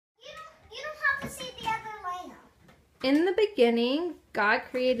In the beginning, God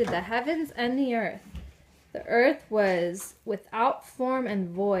created the heavens and the earth. The earth was without form and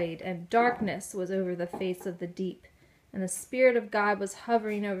void, and darkness was over the face of the deep. And the Spirit of God was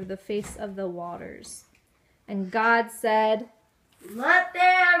hovering over the face of the waters. And God said, "Let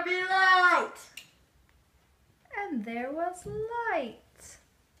there be light." And there was light.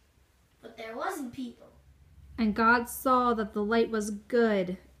 But there wasn't people. And God saw that the light was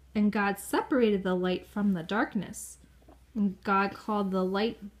good, and God separated the light from the darkness. And God called the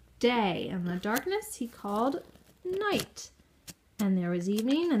light day, and the darkness he called night. And there was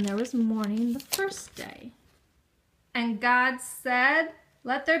evening, and there was morning the first day. And God said,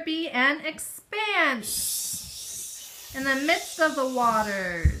 "Let there be an expanse in the midst of the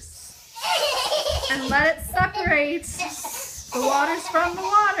waters, and let it separate the waters from the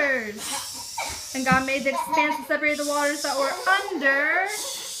waters." And God made the expanse and separated the waters that were under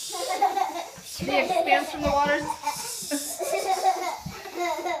the expanse from the waters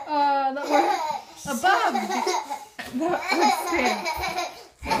that were above the expanse.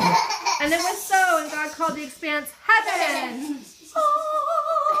 And it was so, and God called the expanse heaven.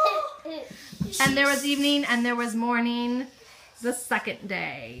 And there was evening, and there was morning the second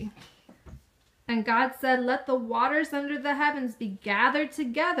day. And God said, "Let the waters under the heavens be gathered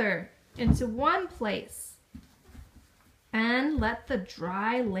together into one place, and let the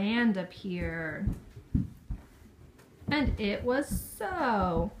dry land appear." And it was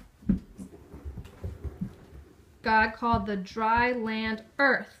so. God called the dry land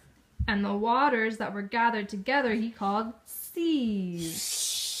earth, and the waters that were gathered together he called seas.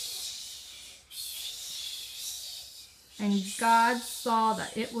 And God saw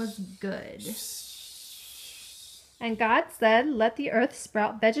that it was good. And God said, "Let the earth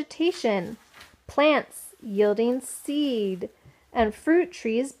sprout vegetation, plants yielding seed, and fruit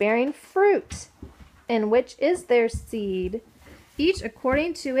trees bearing fruit, in which is their seed, each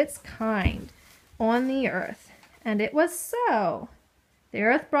according to its kind, on the earth." And it was so. The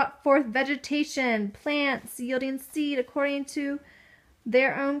earth brought forth vegetation, plants yielding seed according to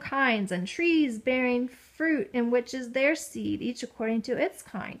their own kinds, and trees bearing fruit, in which is their seed, each according to its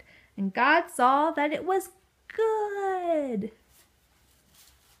kind. And God saw that it was good.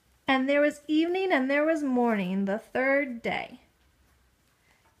 And there was evening, and there was morning the third day.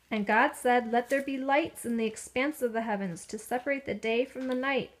 And God said, "Let there be lights in the expanse of the heavens to separate the day from the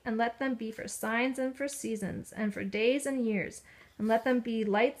night, and let them be for signs and for seasons, and for days and years. And let them be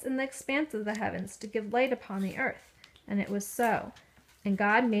lights in the expanse of the heavens to give light upon the earth." And it was so. And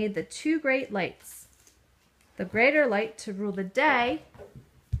God made the two great lights, the greater light to rule the day,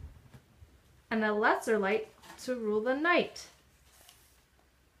 and the lesser light to rule the night,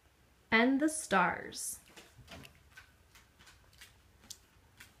 and the stars.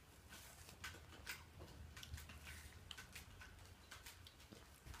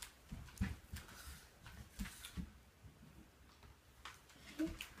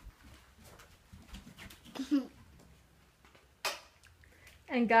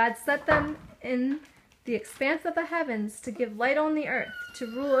 And God set them in the expanse of the heavens to give light on the earth, to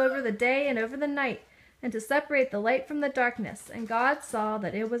rule over the day and over the night, and to separate the light from the darkness. And God saw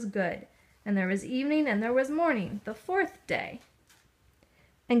that it was good. And there was evening, and there was morning, the fourth day.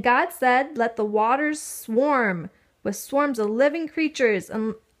 And God said, "Let the waters swarm with swarms of living creatures,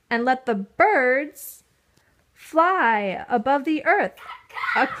 and let the birds fly above the earth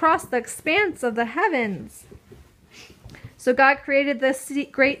across the expanse of the heavens." So God created the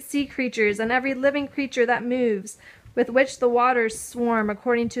great sea creatures and every living creature that moves, with which the waters swarm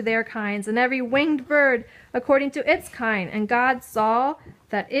according to their kinds, and every winged bird according to its kind. And God saw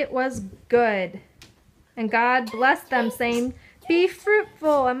that it was good. And God blessed them, saying, "Be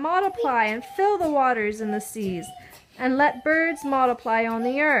fruitful and multiply, and fill the waters and the seas, and let birds multiply on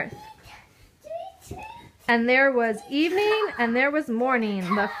the earth." And there was evening, and there was morning,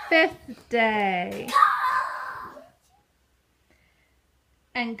 the fifth day.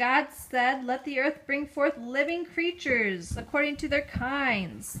 And God said, "Let the earth bring forth living creatures according to their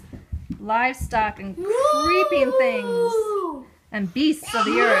kinds, livestock and creeping things, and beasts of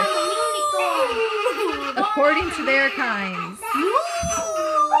the earth according to their kinds."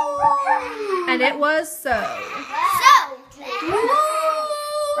 And it was so.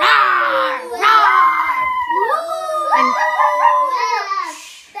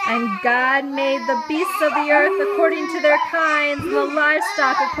 And God made the beasts of the earth according to their kinds, and the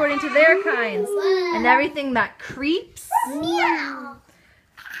livestock according to their kinds, and everything that creeps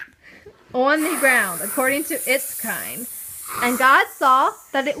on the ground according to its kind. And God saw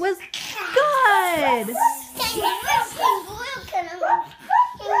that it was good.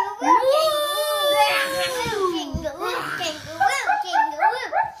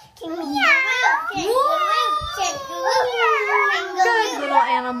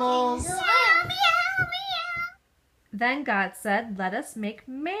 Then God said, let us make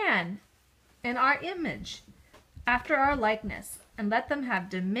man in our image, after our likeness, and let them have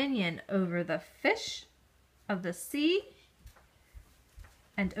dominion over the fish of the sea,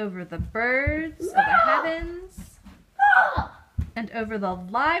 and over the birds of the heavens, and over the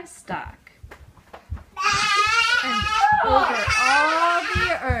livestock, and over all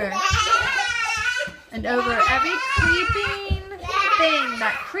the earth, and over every creeping thing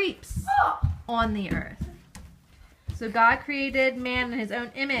that creeps on the earth. So God created man in his own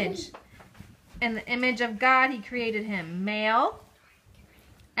image. In the image of God, he created him. Male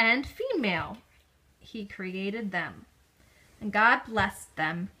and female, he created them. And God blessed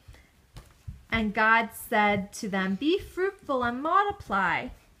them. And God said to them, be fruitful and multiply,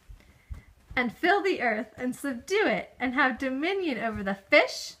 and fill the earth and subdue it, and have dominion over the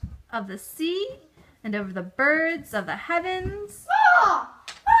fish of the sea, and over the birds of the heavens,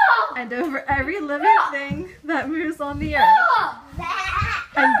 and over every living thing that moves on the earth.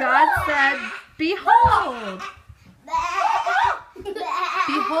 And God said, behold,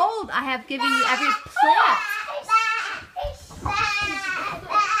 behold, I have given you every plant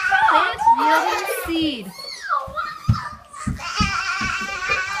yielding seed,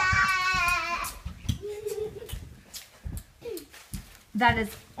 that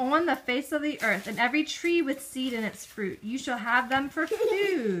is on the face of the earth, and every tree with seed in its fruit. You shall have them for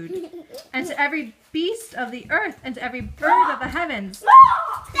food. And to every beast of the earth, and to every bird of the heavens,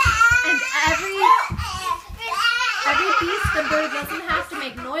 and every beast and bird doesn't have to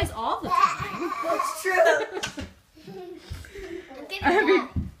make noise all the time. That's true.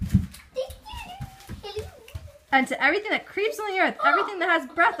 And to everything that creeps on the earth, everything that has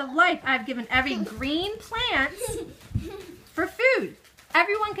breath of life, I have given every green plant for food.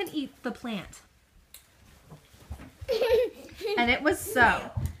 Everyone can eat the plant. And it was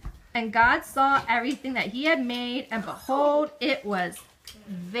so. And God saw everything that he had made, and behold, it was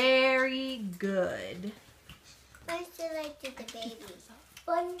very good.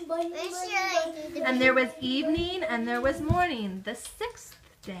 And there was evening, and there was morning, the sixth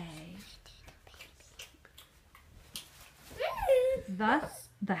day. Thus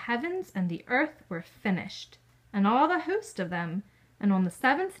the heavens and the earth were finished, and all the host of them. And on the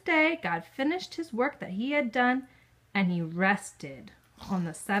seventh day God finished his work that he had done, and he rested on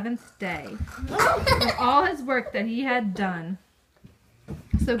the seventh day from all his work that he had done.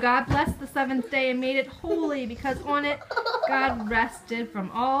 So God blessed the seventh day and made it holy, because on it God rested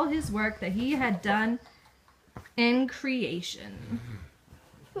from all his work that he had done in creation.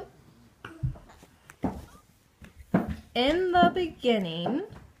 In the beginning,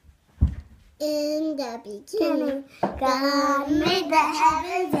 God made the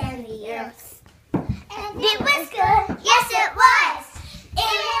heavens and the earth. And it was good. Yes,